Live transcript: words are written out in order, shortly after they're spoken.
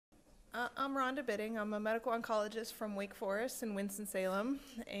I'm Rhonda Bitting. I'm a medical oncologist from Wake Forest in Winston-Salem,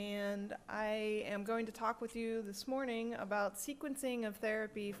 and I am going to talk with you this morning about sequencing of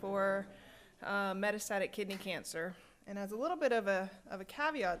therapy for metastatic kidney cancer. And as a little bit of a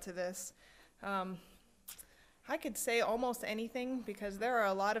caveat to this, I could say almost anything because there are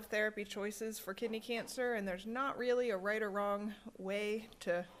a lot of therapy choices for kidney cancer, and there's not really a right or wrong way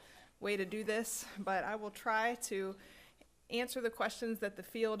to do this, but I will try to answer the questions that the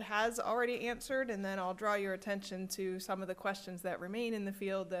field has already answered, and then I'll draw your attention to some of the questions that remain in the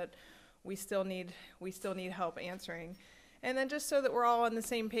field that we still need help answering. And then just so that we're all on the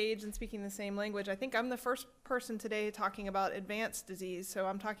same page and speaking the same language, I think I'm the first person today talking about advanced disease. So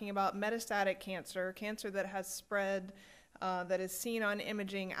I'm talking about metastatic cancer, cancer that has spread, that is seen on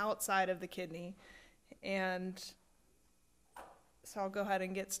imaging outside of the kidney. And so I'll go ahead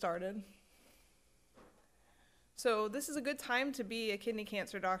and get started. So this is a good time to be a kidney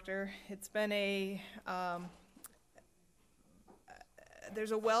cancer doctor. It's been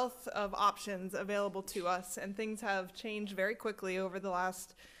there's a wealth of options available to us, and things have changed very quickly over the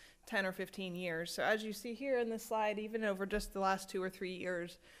last 10 or 15 years. So as you see here in this slide, even over just the last 2 or 3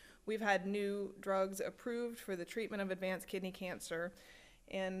 years, we've had new drugs approved for the treatment of advanced kidney cancer.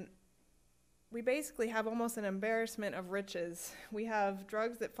 And we basically have almost an embarrassment of riches. We have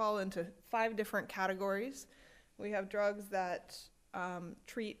drugs that fall into 5 different categories. We have drugs that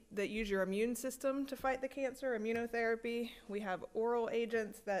use your immune system to fight the cancer, immunotherapy. We have oral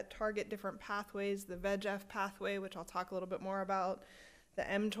agents that target different pathways, the VEGF pathway, which I'll talk a little bit more about, the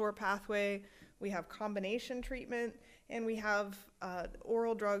mTOR pathway. We have combination treatment, and we have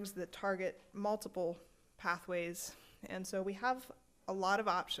oral drugs that target multiple pathways. And so we have a lot of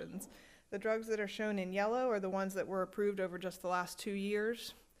options. The drugs that are shown in yellow are the ones that were approved over just the last 2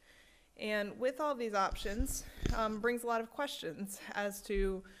 years. And with all these options brings a lot of questions as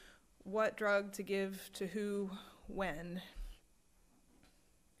to what drug to give to who, when.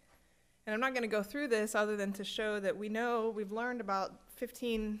 And I'm not going to go through this other than to show that we've learned about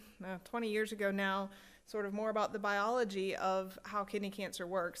 20 years ago now, sort of more about the biology of how kidney cancer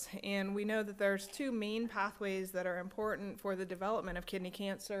works. And we know that there's 2 main pathways that are important for the development of kidney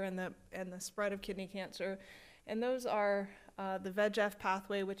cancer and the spread of kidney cancer. And those are the VEGF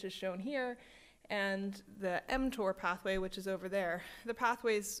pathway, which is shown here, and the mTOR pathway, which is over there. The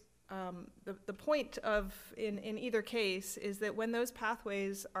pathways, the point in either case is that when those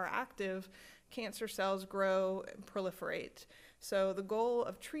pathways are active, cancer cells grow and proliferate. So the goal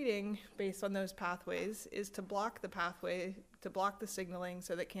of treating based on those pathways is to block the pathway, to block the signaling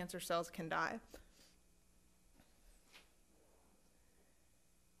so that cancer cells can die.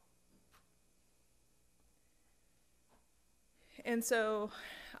 And so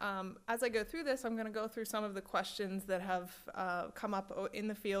as I go through this, I'm going to go through some of the questions that have come up in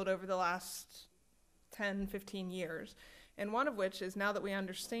the field over the last 10, 15 years. And one of which is, now that we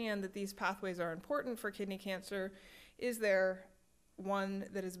understand that these pathways are important for kidney cancer, is there one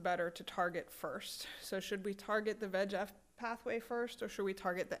that is better to target first? So should we target the VEGF pathway first, or should we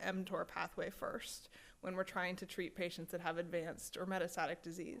target the mTOR pathway first when we're trying to treat patients that have advanced or metastatic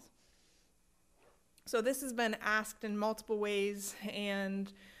disease? So this has been asked in multiple ways,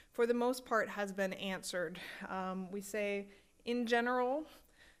 and for the most part has been answered. We say, in general,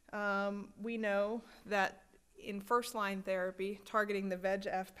 we know that in first-line therapy, targeting the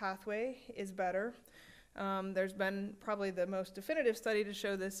VEGF pathway is better. There's been probably the most definitive study to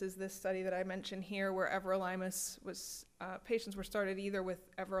show this is this study that I mentioned here, where everolimus patients were started either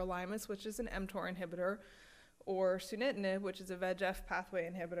with everolimus, which is an mTOR inhibitor, or sunitinib, which is a VEGF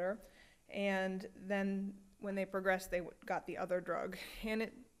pathway inhibitor. And then when they progressed, they got the other drug. And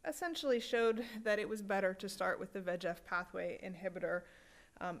it essentially showed that it was better to start with the VEGF pathway inhibitor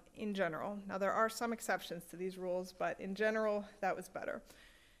in general. Now, there are some exceptions to these rules, but in general, that was better.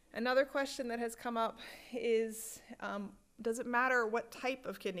 Another question that has come up is, does it matter what type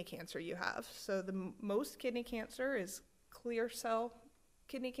of kidney cancer you have? So most kidney cancer is clear cell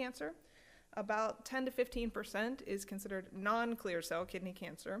kidney cancer. About 10 to 15% is considered non-clear cell kidney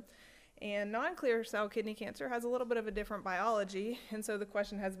cancer. And non-clear cell kidney cancer has a little bit of a different biology, and so the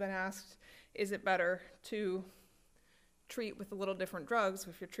question has been asked, is it better to treat with a little different drugs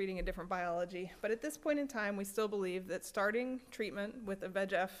if you're treating a different biology? But at this point in time, we still believe that starting treatment with a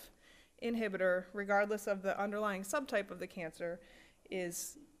VEGF inhibitor, regardless of the underlying subtype of the cancer,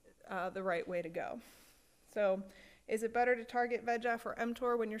 is the right way to go. So is it better to target VEGF or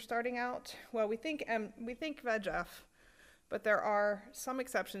mTOR when you're starting out? Well, we think VEGF. But there are some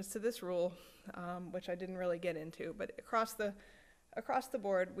exceptions to this rule, which I didn't really get into. But across the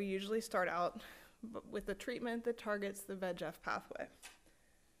board, we usually start out with a treatment that targets the VEGF pathway.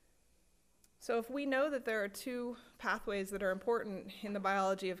 So if we know that there are two pathways that are important in the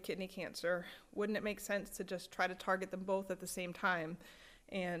biology of kidney cancer, wouldn't it make sense to just try to target them both at the same time?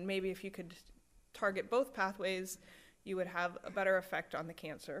 And maybe if you could target both pathways, you would have a better effect on the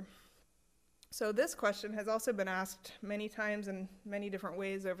cancer. So this question has also been asked many times in many different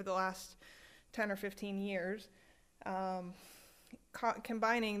ways over the last 10 or 15 years,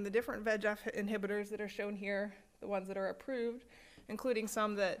 combining the different VEGF inhibitors that are shown here, the ones that are approved, including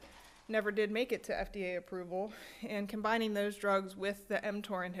some that never did make it to FDA approval, and combining those drugs with the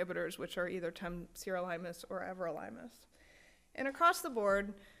mTOR inhibitors, which are either temsirolimus or everolimus. And across the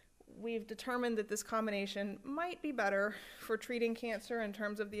board, we've determined that this combination might be better for treating cancer in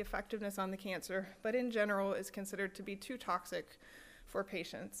terms of the effectiveness on the cancer, but in general is considered to be too toxic for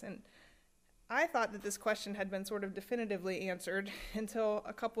patients. And I thought that this question had been sort of definitively answered until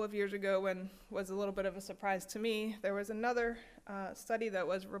a couple of years ago, when was a little bit of a surprise to me. There was another study that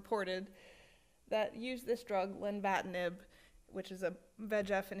was reported that used this drug, lenvatinib, which is a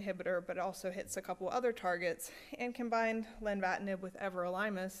VEGF inhibitor, but also hits a couple other targets, and combined lenvatinib with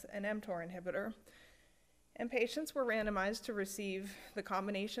everolimus, an mTOR inhibitor. And patients were randomized to receive the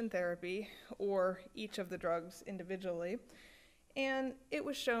combination therapy or each of the drugs individually. And it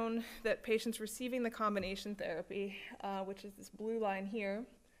was shown that patients receiving the combination therapy, which is this blue line here,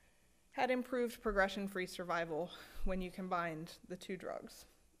 had improved progression-free survival when you combined the two drugs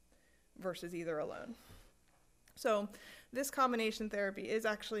versus either alone. So this combination therapy is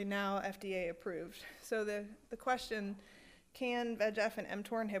actually now FDA approved. So the question, can VEGF and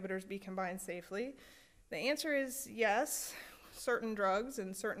mTOR inhibitors be combined safely? The answer is yes, certain drugs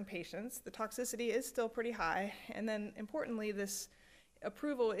in certain patients. The toxicity is still pretty high. And then importantly, this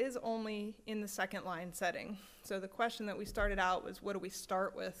approval is only in the second line setting. So the question that we started out was, what do we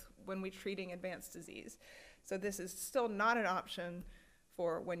start with when we're treating advanced disease? So this is still not an option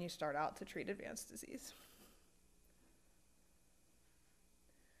for when you start out to treat advanced disease.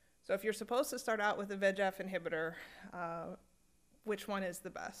 So if you're supposed to start out with a VEGF inhibitor, which one is the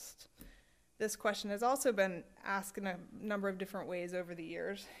best? This question has also been asked in a number of different ways over the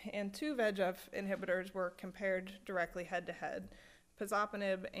years, and two VEGF inhibitors were compared directly head-to-head,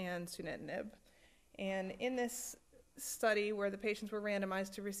 pazopanib and sunitinib. And in this study, where the patients were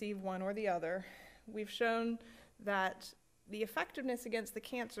randomized to receive one or the other, we've shown that the effectiveness against the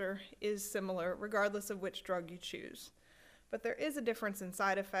cancer is similar regardless of which drug you choose. But there is a difference in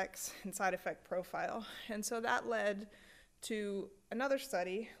side effects and side effect profile. And so that led to another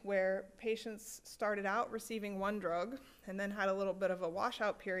study where patients started out receiving one drug and then had a little bit of a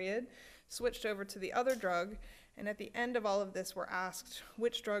washout period, switched over to the other drug, and at the end of all of this were asked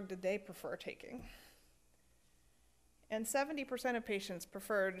which drug did they prefer taking. And 70% of patients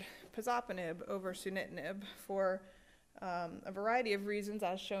preferred pazopanib over sunitinib for a variety of reasons,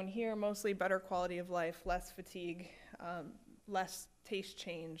 as shown here, mostly better quality of life, less fatigue, less taste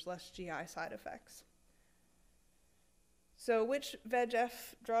change, less GI side effects. So which VEGF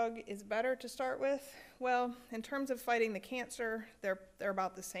drug is better to start with? Well, in terms of fighting the cancer, they're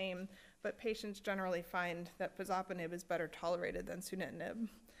about the same, but patients generally find that pazopanib is better tolerated than sunitinib.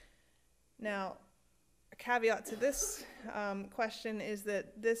 Now, a caveat to this question is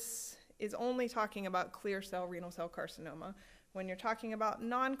that this is only talking about clear cell renal cell carcinoma. When you're talking about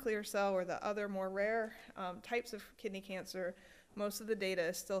non-clear cell or the other more rare types of kidney cancer, most of the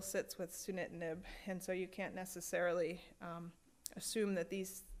data still sits with sunitinib, and so you can't necessarily assume that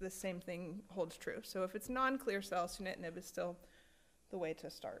the same thing holds true. So if it's non-clear cell, sunitinib is still the way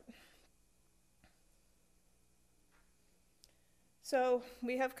to start. So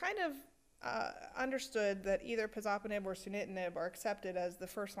we have kind of understood that either pazopanib or sunitinib are accepted as the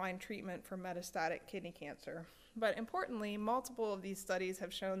first-line treatment for metastatic kidney cancer. But importantly, multiple of these studies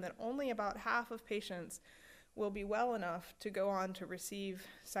have shown that only about half of patients will be well enough to go on to receive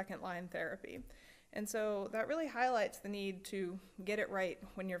second-line therapy. And so that really highlights the need to get it right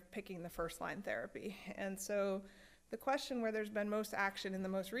when you're picking the first-line therapy. And so the question where there's been most action in the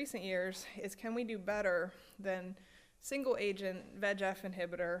most recent years is, can we do better than single-agent VEGF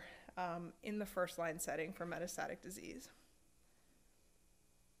inhibitor in the first-line setting for metastatic disease?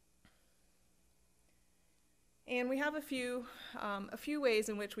 And we have a few ways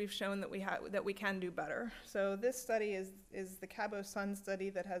in which we've shown that we can do better. So this study is the Cabo-Sun study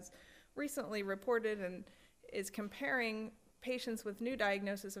that has recently reported and is comparing patients with new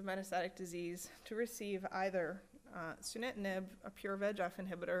diagnosis of metastatic disease to receive either sunitinib, a pure VEGF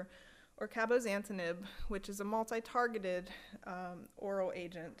inhibitor, or cabozantinib, which is a multi-targeted oral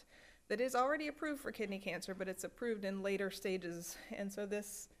agent that is already approved for kidney cancer, but it's approved in later stages. And so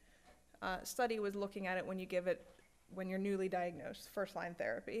this study was looking at it when you give it when you're newly diagnosed, first-line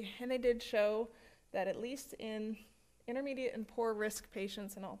therapy. And they did show that at least in intermediate and poor risk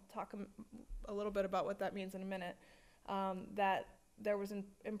patients, and I'll talk a little bit about what that means in a minute, that there was an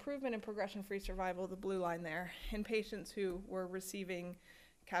improvement in progression-free survival, the blue line there, in patients who were receiving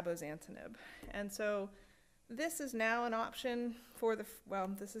cabozantinib. And so this is now an option for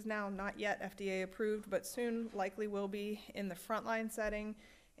this is now not yet FDA approved, but soon likely will be in the frontline setting,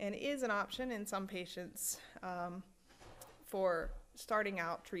 and is an option in some patients for starting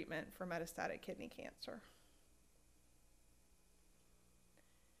out treatment for metastatic kidney cancer.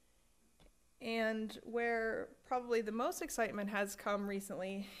 And where probably the most excitement has come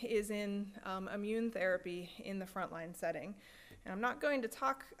recently is in immune therapy in the frontline setting. And I'm not going to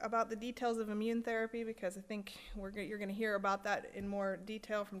talk about the details of immune therapy because I think you're going to hear about that in more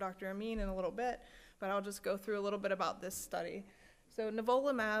detail from Dr. Amin in a little bit, but I'll just go through a little bit about this study. So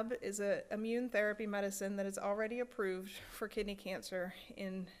nivolumab is an immune therapy medicine that is already approved for kidney cancer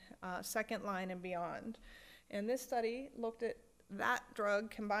in second line and beyond. And this study looked at that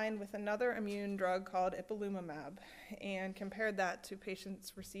drug combined with another immune drug called ipilimumab and compared that to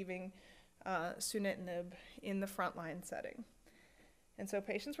patients receiving sunitinib in the frontline setting. And so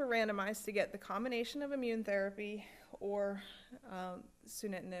patients were randomized to get the combination of immune therapy or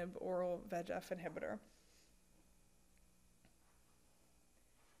sunitinib oral VEGF inhibitor.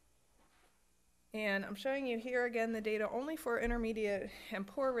 And I'm showing you here again the data only for intermediate and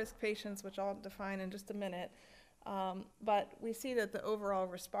poor risk patients, which I'll define in just a minute. But we see that the overall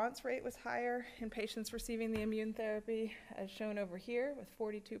response rate was higher in patients receiving the immune therapy, as shown over here, with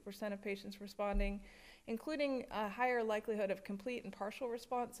 42% of patients responding, including a higher likelihood of complete and partial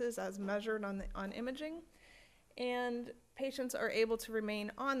responses as measured on imaging. And patients are able to remain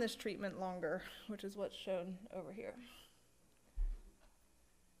on this treatment longer, which is what's shown over here.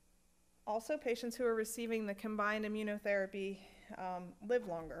 Also, patients who are receiving the combined immunotherapy live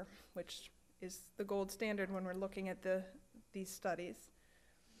longer, which is the gold standard when we're looking at these studies.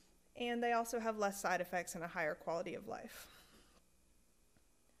 And they also have less side effects and a higher quality of life.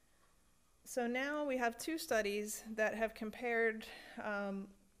 So now we have two studies that have compared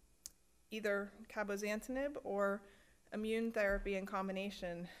either cabozantinib or immune therapy in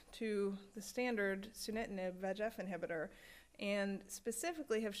combination to the standard sunitinib VEGF inhibitor, and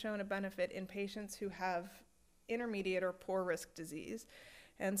specifically have shown a benefit in patients who have intermediate or poor risk disease.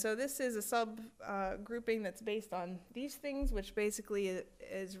 And so this is a subgrouping that's based on these things, which basically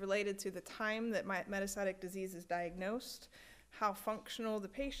is related to the time that metastatic disease is diagnosed, how functional the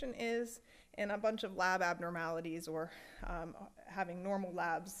patient is, and a bunch of lab abnormalities or having normal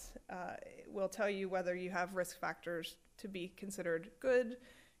labs will tell you whether you have risk factors to be considered good,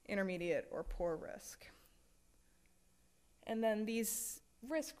 intermediate, or poor risk. And then these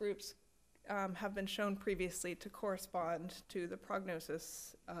risk groups have been shown previously to correspond to the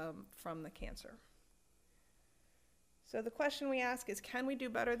prognosis from the cancer. So the question we ask is, can we do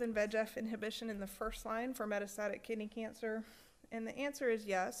better than VEGF inhibition in the first line for metastatic kidney cancer? And the answer is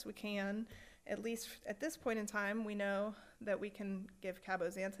yes, we can. At least at this point in time, we know that we can give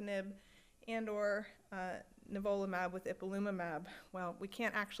cabozantinib and or nivolumab with ipilimumab. Well, we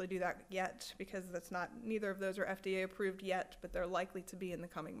can't actually do that yet because neither of those are FDA approved yet, but they're likely to be in the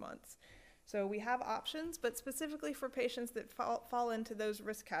coming months. So we have options, but specifically for patients that fall into those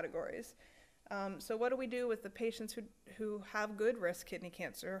risk categories. So what do we do with the patients who have good risk kidney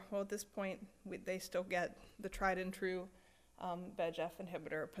cancer? Well, at this point, they still get the tried and true VEGF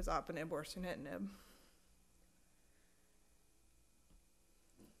inhibitor, pazopanib or sunitinib.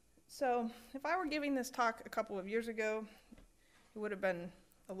 So if I were giving this talk a couple of years ago, it would have been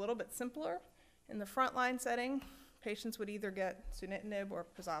a little bit simpler. In the frontline setting, patients would either get sunitinib or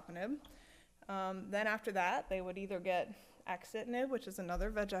pazopanib. Then after that, they would either get axitinib, which is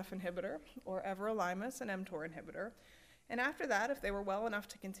another VEGF inhibitor, or everolimus, an mTOR inhibitor. And after that, if they were well enough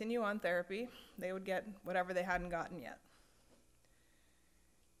to continue on therapy, they would get whatever they hadn't gotten yet.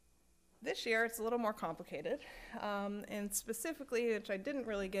 This year, it's a little more complicated, and specifically, which I didn't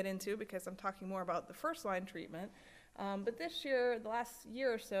really get into because I'm talking more about the first-line treatment, but this year, the last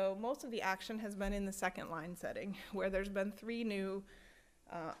year or so, most of the action has been in the second-line setting, where there's been 3 new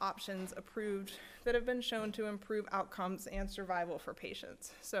options approved that have been shown to improve outcomes and survival for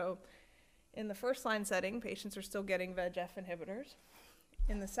patients. So in the first-line setting, patients are still getting VEGF inhibitors.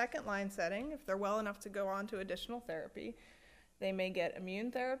 In the second-line setting, if they're well enough to go on to additional therapy, they may get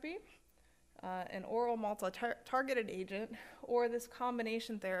immune therapy, an oral multi-targeted agent, or this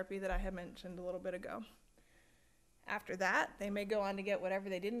combination therapy that I had mentioned a little bit ago. After that, they may go on to get whatever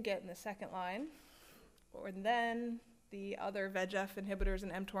they didn't get in the second line, or then the other VEGF inhibitors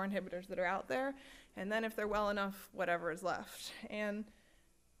and mTOR inhibitors that are out there, and then if they're well enough, whatever is left. And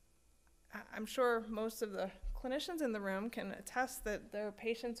I'm sure most of the clinicians in the room can attest that there are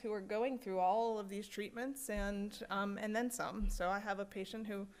patients who are going through all of these treatments and then some. So I have a patient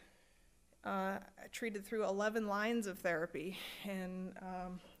who treated through 11 lines of therapy, and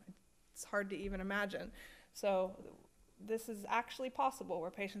it's hard to even imagine. So this is actually possible,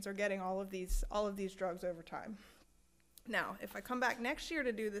 where patients are getting all of these drugs over time. Now, if I come back next year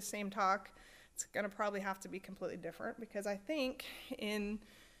to do the same talk, it's going to probably have to be completely different, because I think in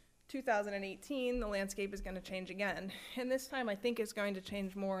 2018 the landscape is going to change again, and this time I think it's going to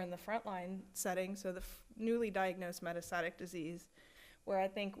change more in the frontline setting, so the newly diagnosed metastatic disease, where I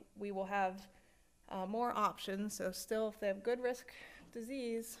think we will have more options. So still, if they have good risk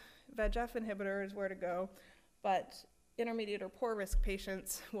disease, VEGF inhibitor is where to go, but intermediate or poor risk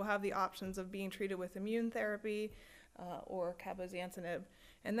patients will have the options of being treated with immune therapy or cabozantinib.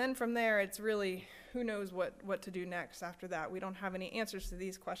 And then from there, it's really who knows what to do next after that. We don't have any answers to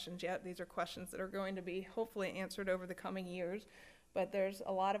these questions yet. These are questions that are going to be hopefully answered over the coming years, but there's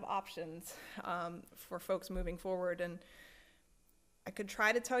a lot of options for folks moving forward. And I could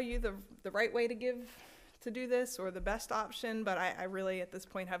try to tell you the right way to do this, or the best option, but I really at this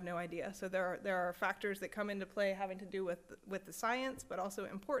point have no idea. So there are factors that come into play having to do with the science, but also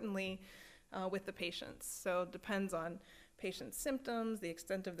importantly with the patients. So it depends on patients' symptoms, the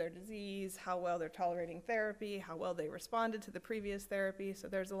extent of their disease, how well they're tolerating therapy, how well they responded to the previous therapy. So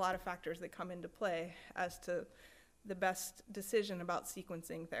there's a lot of factors that come into play as to the best decision about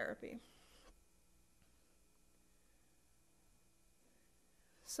sequencing therapy.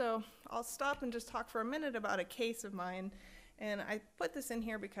 So I'll stop and just talk for a minute about a case of mine. And I put this in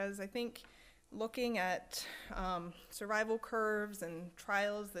here because I think looking at survival curves and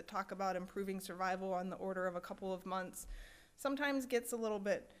trials that talk about improving survival on the order of a couple of months sometimes gets a little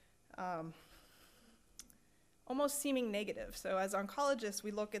bit almost seeming negative. So as oncologists,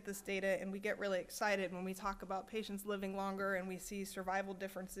 we look at this data and we get really excited when we talk about patients living longer and we see survival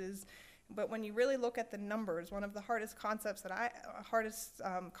differences. But when you really look at the numbers, one of the hardest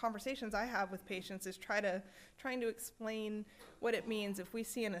conversations I have with patients is trying to explain what it means if we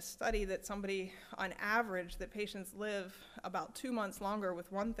see in a study that somebody, on average, that patients live about 2 months longer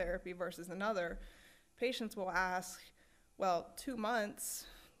with one therapy versus another. Patients will ask, well, 2 months,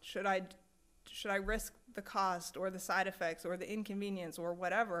 should I risk the cost or the side effects or the inconvenience or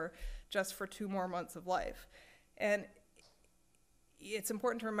whatever just for 2 more months of life? And it's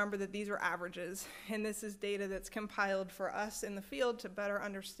important to remember that these are averages, and this is data that's compiled for us in the field to better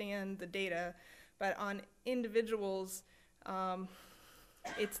understand the data. But on individuals,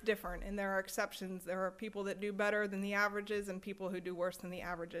 it's different, and there are exceptions. There are people that do better than the averages and people who do worse than the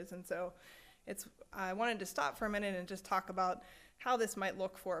averages. And so I wanted to stop for a minute and just talk about how this might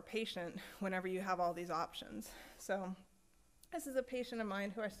look for a patient whenever you have all these options. So this is a patient of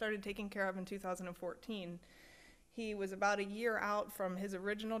mine who I started taking care of in 2014. He was about a year out from his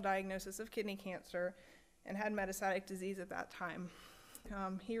original diagnosis of kidney cancer and had metastatic disease at that time.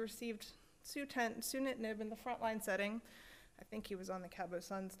 He received sunitinib in the frontline setting. I think he was on the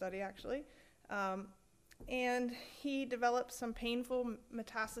Cabo-Sun study, actually. And he developed some painful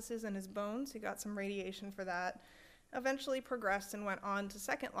metastases in his bones. He got some radiation for that. Eventually progressed and went on to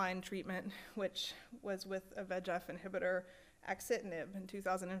second-line treatment, which was with a VEGF inhibitor, axitinib, in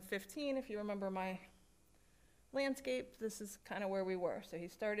 2015. If you remember my landscape, this is kind of where we were. So he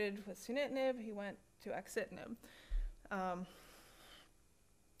started with sunitinib, he went to axitinib.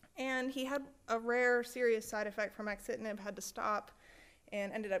 And he had a rare serious side effect from axitinib, had to stop,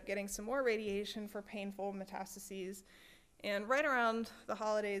 and ended up getting some more radiation for painful metastases. And right around the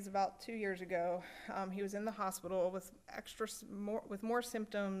holidays, about 2 years ago, he was in the hospital with more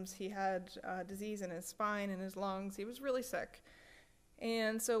symptoms. He had disease in his spine and his lungs. He was really sick.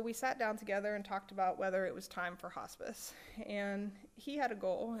 And so we sat down together and talked about whether it was time for hospice. And he had a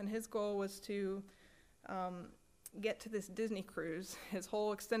goal, and his goal was to get to this Disney cruise. His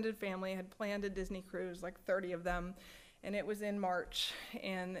whole extended family had planned a Disney cruise, like 30 of them, and it was in March,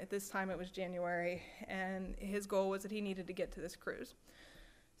 and at this time it was January, and his goal was that he needed to get to this cruise.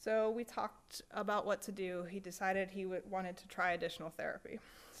 So we talked about what to do. He decided he wanted to try additional therapy.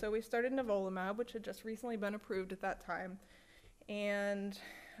 So we started nivolumab, which had just recently been approved at that time. And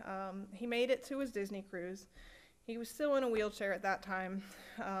he made it to his Disney cruise. He was still in a wheelchair at that time.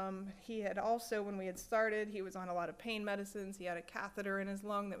 He had also, when we had started, he was on a lot of pain medicines. He had a catheter in his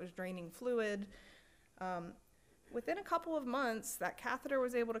lung that was draining fluid. Within a couple of months, that catheter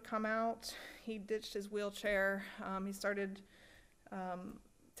was able to come out. He ditched his wheelchair. He started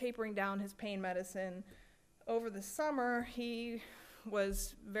tapering down his pain medicine. over the summer, he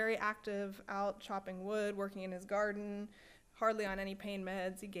was very active out chopping wood, working in his garden, hardly on any pain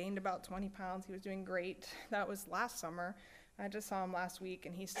meds. He gained about 20 pounds. He was doing great. That was last summer. I just saw him last week,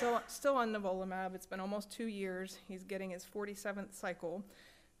 and he's still on nivolumab. It's been almost 2 years. He's getting his 47th cycle,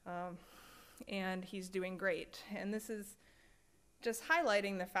 and he's doing great. And this is just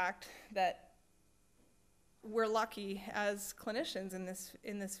highlighting the fact that we're lucky as clinicians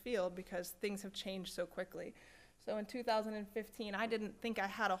in this field because things have changed so quickly. So in 2015, I didn't think I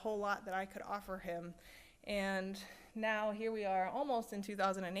had a whole lot that I could offer him. And now here we are almost in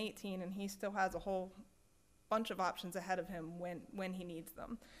 2018, and he still has a whole bunch of options ahead of him when he needs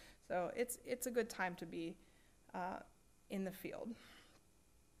them. So it's a good time to be in the field.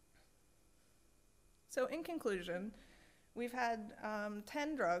 So in conclusion, we've had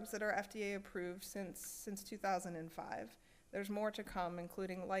 10 drugs that are FDA approved since 2005. There's more to come,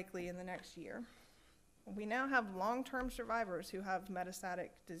 including likely in the next year. We now have long-term survivors who have metastatic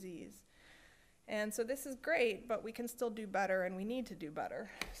disease. And so this is great, but we can still do better, and we need to do better.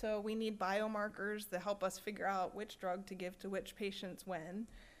 So we need biomarkers that help us figure out which drug to give to which patients when.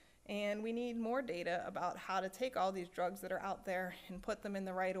 And we need more data about how to take all these drugs that are out there and put them in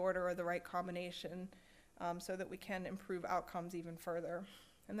the right order or the right combination so that we can improve outcomes even further.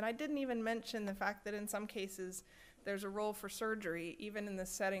 And then I didn't even mention the fact that in some cases there's a role for surgery, even in the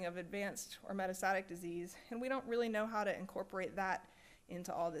setting of advanced or metastatic disease, and we don't really know how to incorporate that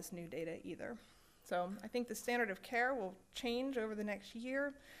into all this new data either. So I think the standard of care will change over the next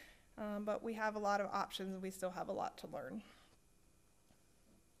year, but we have a lot of options and we still have a lot to learn.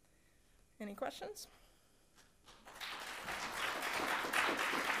 Any questions?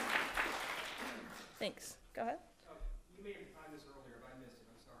 Thanks. Go ahead. You may have defined this earlier, but I missed it.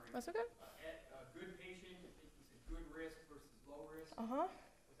 I'm sorry. That's okay. Good patient, I think you said good risk versus low risk. Uh-huh.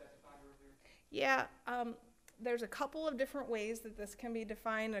 Was that defined earlier? Yeah. There's a couple of different ways that this can be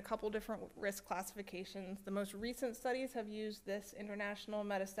defined, a couple different risk classifications. The most recent studies have used this International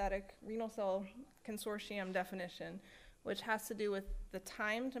Metastatic Renal Cell Consortium definition, which has to do with the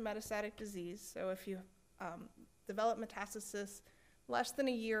time to metastatic disease. So if you develop metastasis less than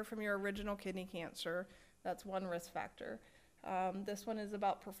a year from your original kidney cancer, that's one risk factor. This one is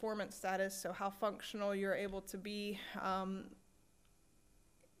about performance status, so how functional you're able to be,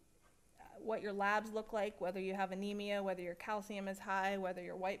 what your labs look like, whether you have anemia, whether your calcium is high, whether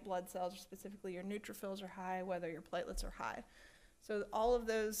your white blood cells, or specifically your neutrophils, are high, whether your platelets are high. So all of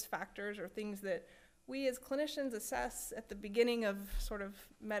those factors are things that we as clinicians assess at the beginning of sort of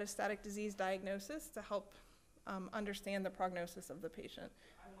metastatic disease diagnosis to help understand the prognosis of the patient.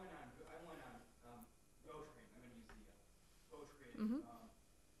 I went on Votrient. I'm going to use the Votrient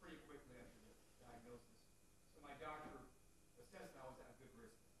pretty quickly after the diagnosis. So my doctor assessed I was at good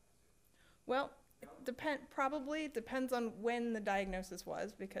risk. Well, it probably depends on when the diagnosis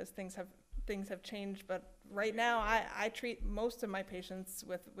was, because things have changed. But right now, I treat most of my patients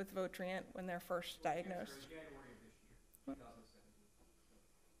with Votrient when they're first diagnosed. January of this year, 2017.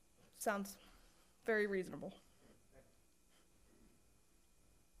 Sounds very reasonable.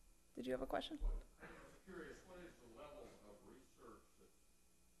 Did you have a question? I was curious, what is the level of research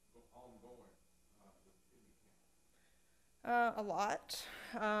that's ongoing with kidney cancer? A lot.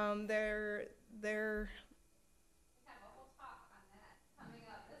 They're We have a whole talk on that coming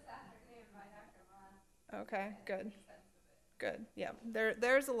up this afternoon by Dr. Ron. okay. Good. Good. Yeah.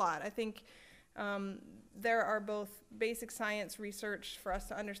 There's a lot. I think there are both basic science research for us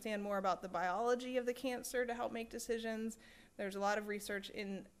to understand more about the biology of the cancer to help make decisions. There's a lot of research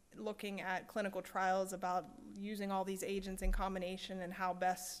in looking at clinical trials about using all these agents in combination and how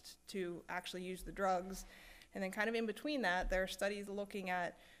best to actually use the drugs. And then kind of in between that, there are studies looking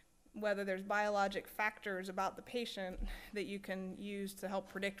at whether there's biologic factors about the patient that you can use to help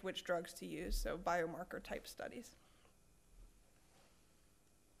predict which drugs to use, so biomarker type studies.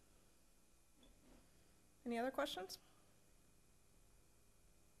 Any other questions?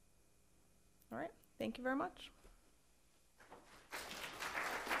 All right, thank you very much.